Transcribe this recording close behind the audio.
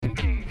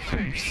Hey,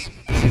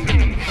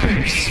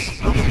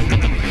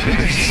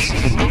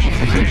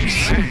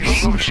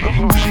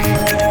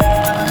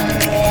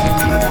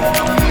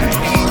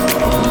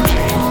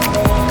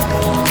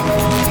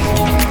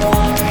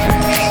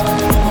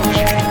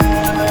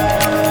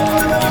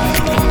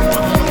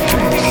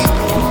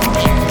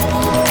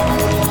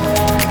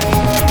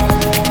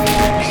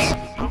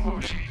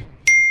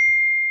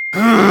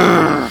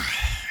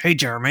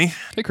 Jeremy.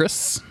 Hey,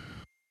 Chris.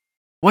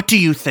 What do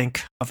you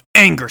think of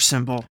anger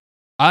symbol?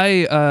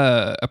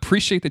 I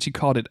appreciate that you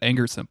called it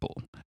anger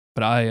symbol,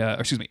 but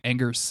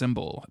anger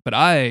symbol, but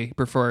I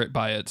prefer it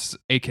by its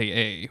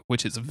AKA,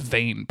 which is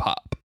vein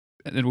pop.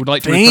 And would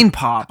like to vein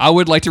pop. I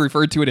would like to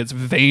refer to it as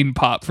vein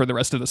pop for the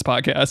rest of this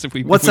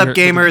podcast. What's up,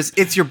 gamers?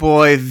 It's your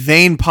boy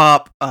Vein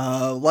Pop.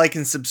 Like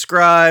and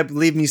subscribe.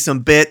 Leave me some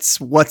bits.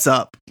 What's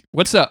up?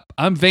 What's up?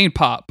 I'm Vein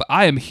Pop.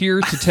 I am here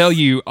to tell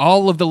you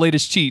all of the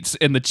latest cheats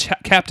in the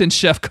Captain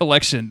Chef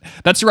collection.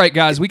 That's right,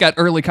 guys. We got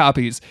early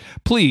copies.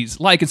 Please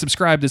like and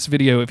subscribe this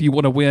video if you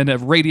want to win a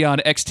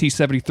Radeon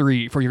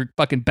XT73 for your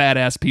fucking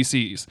badass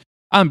PCs.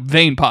 I'm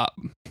Vein Pop.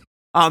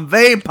 I'm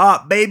Vein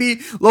Pop,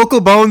 baby.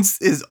 Local Bones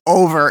is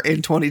over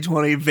in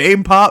 2020.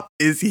 Vein Pop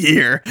is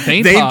here.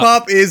 Vein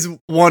Pop is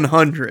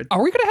 100.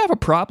 Are we going to have a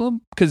problem?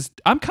 Because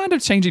I'm kind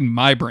of changing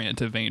my brand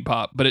to Vein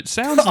Pop, but it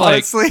sounds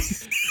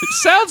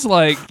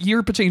like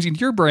you're changing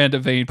your brand to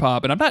Vein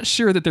Pop, and I'm not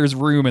sure that there's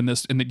room in the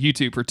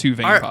YouTube for two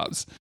Vein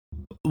Pops.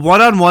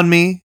 One-on-one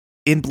me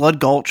in Blood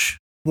Gulch,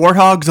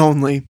 Warthogs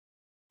only.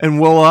 And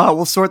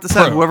we'll sort this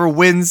out. Whoever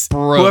wins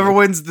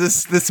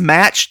this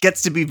match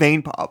gets to be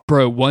Vein Pop.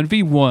 Bro,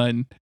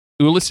 1v1,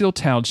 Ulyssil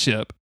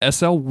Township,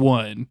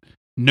 SL1,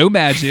 no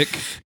magic,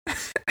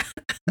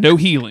 no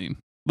healing.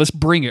 Let's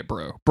bring it,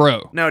 bro.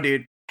 No,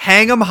 dude.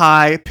 Hang 'em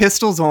high,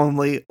 pistols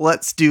only.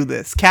 Let's do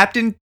this.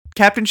 Captain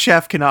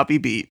Chef cannot be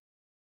beat.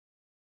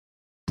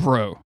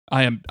 Bro,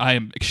 I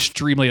am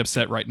extremely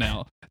upset right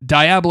now.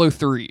 Diablo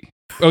 3.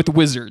 With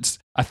Wizards.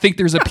 I think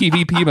there's a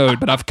PvP mode,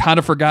 but I've kind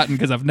of forgotten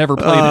because I've never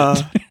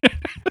played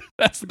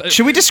it.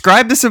 Should we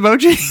describe this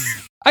emoji?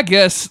 I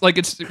guess we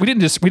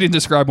didn't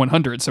describe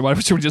 100, so why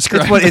should we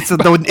describe it's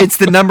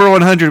the number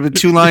 100 with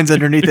two lines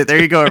underneath it.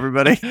 There you go,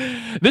 everybody.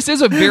 This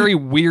is a very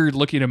weird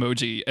looking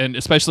emoji, and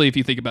especially if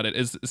you think about it,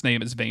 his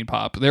name is Vein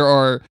Pop. There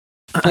are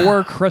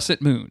 4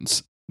 crescent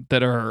moons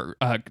that are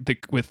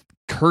with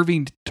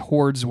curving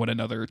towards one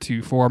another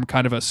to form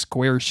kind of a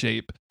square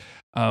shape.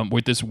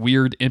 With this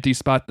weird empty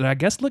spot that I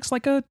guess looks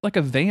like a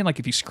vein, like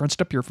if you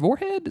scrunched up your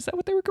forehead. Is that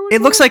what they were going for?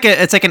 It looks like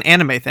it's like an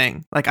anime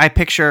thing. Like I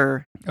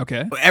picture.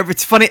 Okay.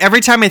 It's funny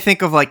every time I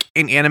think of like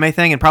an anime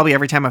thing, and probably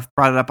every time I've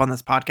brought it up on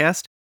this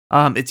podcast,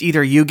 it's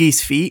either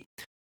Yugi's feet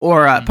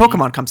or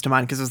Pokemon comes to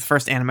mind because it was the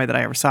first anime that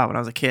I ever saw when I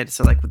was a kid.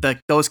 So like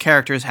those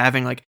characters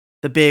having like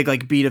the big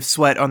like bead of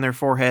sweat on their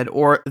forehead,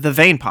 or the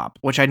Vein Pop,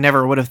 which I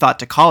never would have thought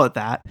to call it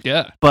that.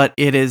 Yeah. But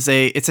it's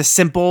a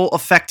simple,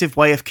 effective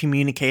way of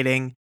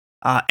communicating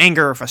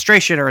anger or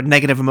frustration or a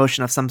negative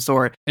emotion of some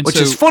sort, which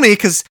is funny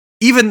because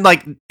even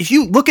like if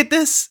you look at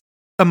this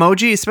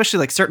emoji, especially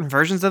like certain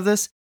versions of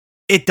this,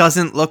 it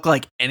doesn't look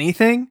like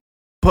anything.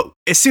 But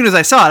as soon as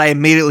I saw it, I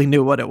immediately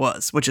knew what it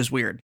was, which is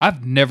weird.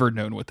 I've never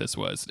known what this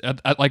was.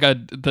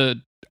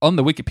 On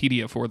the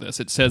Wikipedia for this,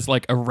 it says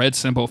like a red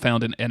symbol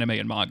found in anime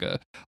and manga.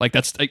 Like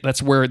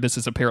that's where this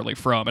is apparently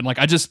from. And like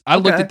I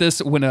looked at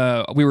this when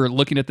we were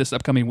looking at this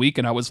upcoming week,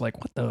 and I was like,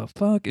 what the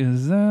fuck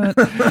is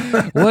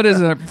that? What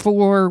is it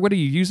for? What do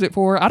you use it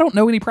for? I don't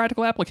know any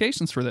practical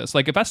applications for this.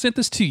 Like if I sent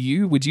this to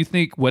you, would you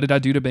think, what did I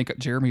do to make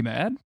Jeremy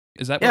mad?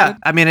 Is that what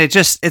I mean,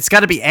 it's got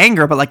to be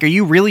anger, but like, are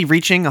you really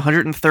reaching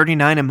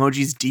 139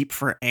 emojis deep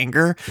for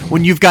anger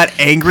when you've got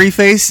angry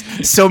face,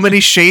 so many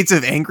shades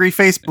of angry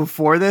face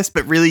before this,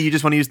 but really you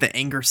just want to use the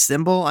anger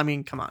symbol? I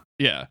mean, come on.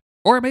 Yeah.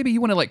 Or maybe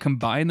you want to like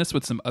combine this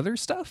with some other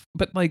stuff,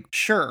 but like,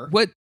 sure.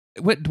 What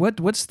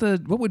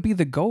would be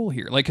the goal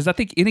here? Like, because I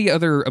think any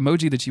other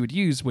emoji that you would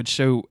use would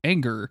show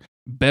anger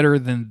better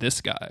than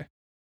this guy.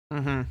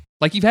 Mm-hmm.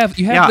 Like you have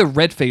the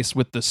red face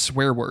with the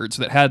swear words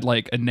that had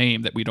like a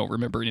name that we don't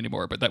remember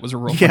anymore, but that was a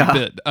real funny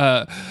bit.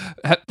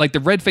 Like the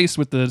red face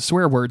with the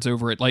swear words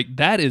over it, like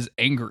that is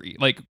angry.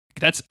 Like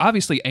that's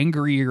obviously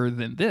angrier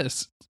than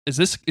this. Is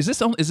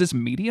this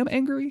medium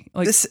angry?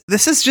 Like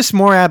this is just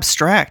more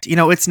abstract. You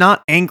know, it's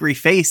not angry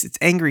face, it's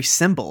angry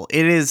symbol.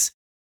 It is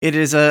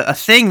a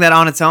thing that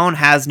on its own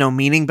has no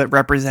meaning but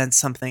represents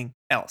something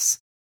else.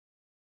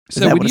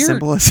 So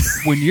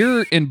when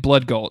you're in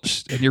Blood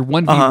Gulch and you're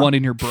 1v1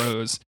 in your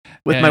bros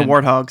with my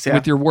warthogs,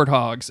 with your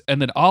warthogs, and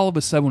then all of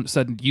a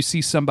sudden you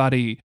see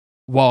somebody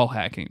wall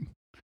hacking.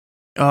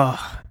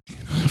 Oh,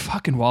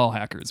 fucking wall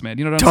hackers, man!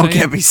 You know what I'm saying?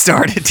 Don't get me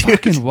started, dude.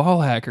 Fucking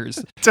wall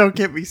hackers. Don't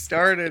get me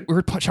started.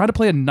 We're trying to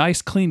play a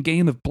nice, clean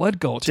game of Blood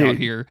Gulch out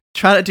here.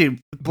 Blood Gulch.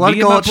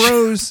 And my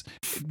bros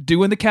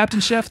doing the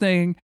Captain Chef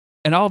thing,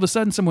 and all of a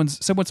sudden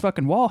someone's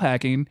fucking wall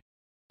hacking,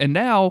 and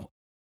now.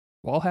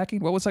 Wall hacking?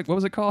 What was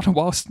it called?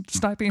 Wall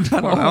sniping? I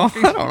don't know.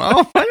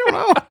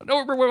 I don't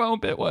remember what my own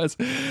bit was.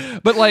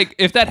 But like,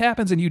 if that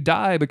happens and you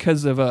die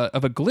because of a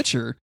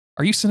glitcher,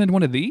 are you sending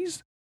one of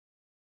these?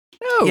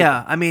 No.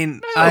 Yeah, I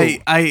mean, No.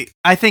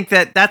 I think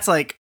that's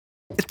like,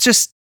 it's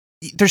just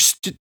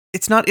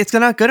it's not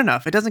good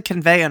enough. It doesn't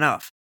convey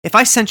enough. If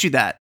I sent you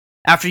that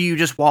after you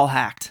just wall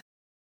hacked,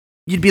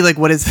 you'd be like,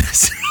 "What is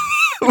this?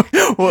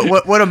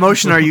 what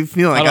emotion are you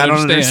feeling? I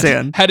don't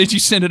understand. How did you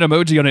send an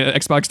emoji on an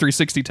Xbox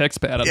 360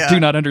 text pad? I do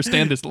not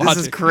understand this logic.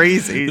 This is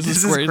crazy.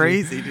 This is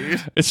crazy,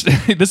 dude. This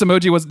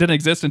emoji didn't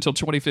exist until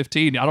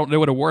 2015. I don't know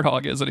what a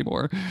warthog is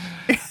anymore.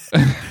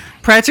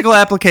 Practical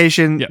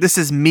application. Yep. This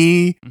is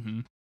me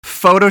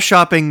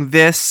photoshopping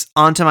this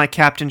onto my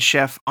Captain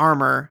Chef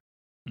armor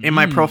in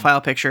my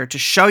profile picture to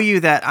show you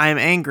that I am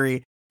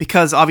angry,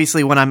 because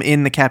obviously when I'm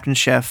in the Captain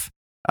Chef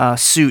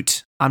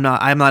suit, I'm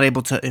not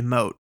able to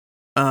emote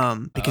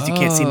because you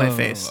can't see my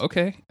face.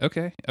 Okay.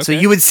 So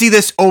you would see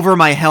this over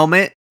my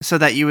helmet so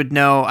that you would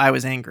know I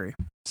was angry.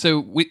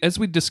 So as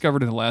we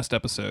discovered in the last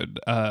episode,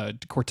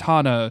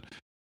 Cortana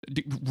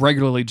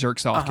regularly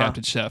jerks off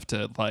Captain Chef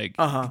to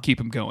keep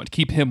him going,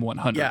 keep him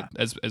 100,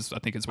 as I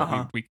think is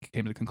what we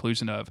came to the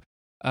conclusion of.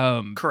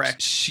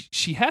 Correct.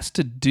 She has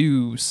to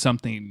do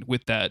something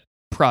with that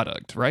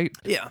product, right?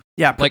 Yeah.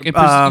 Like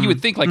you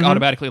would think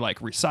automatically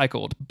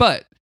recycled,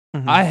 but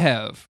I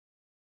have,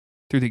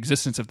 through the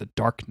existence of the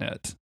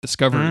darknet,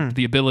 discovered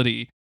the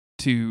ability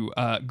to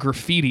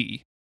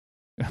graffiti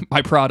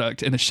my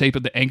product in the shape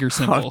of the anger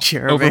symbol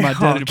over my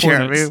dead opponents.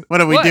 Jeremy,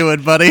 what are we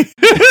doing, buddy?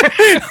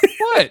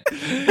 What?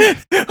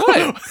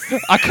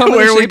 I come in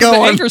the shape of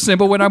the anger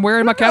symbol when I'm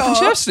wearing my Captain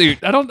Chef suit.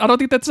 I don't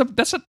think that's a.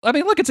 I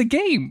mean, look, it's a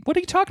game. What are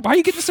you talking about? Why are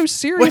you getting so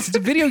serious? It's a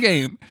video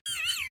game.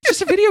 It's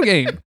just a video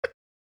game.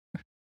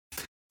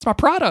 It's my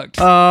product.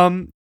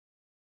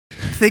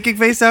 Thinking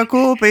face out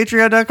cool.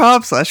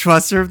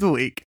 Patreon.com/monster of the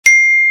week.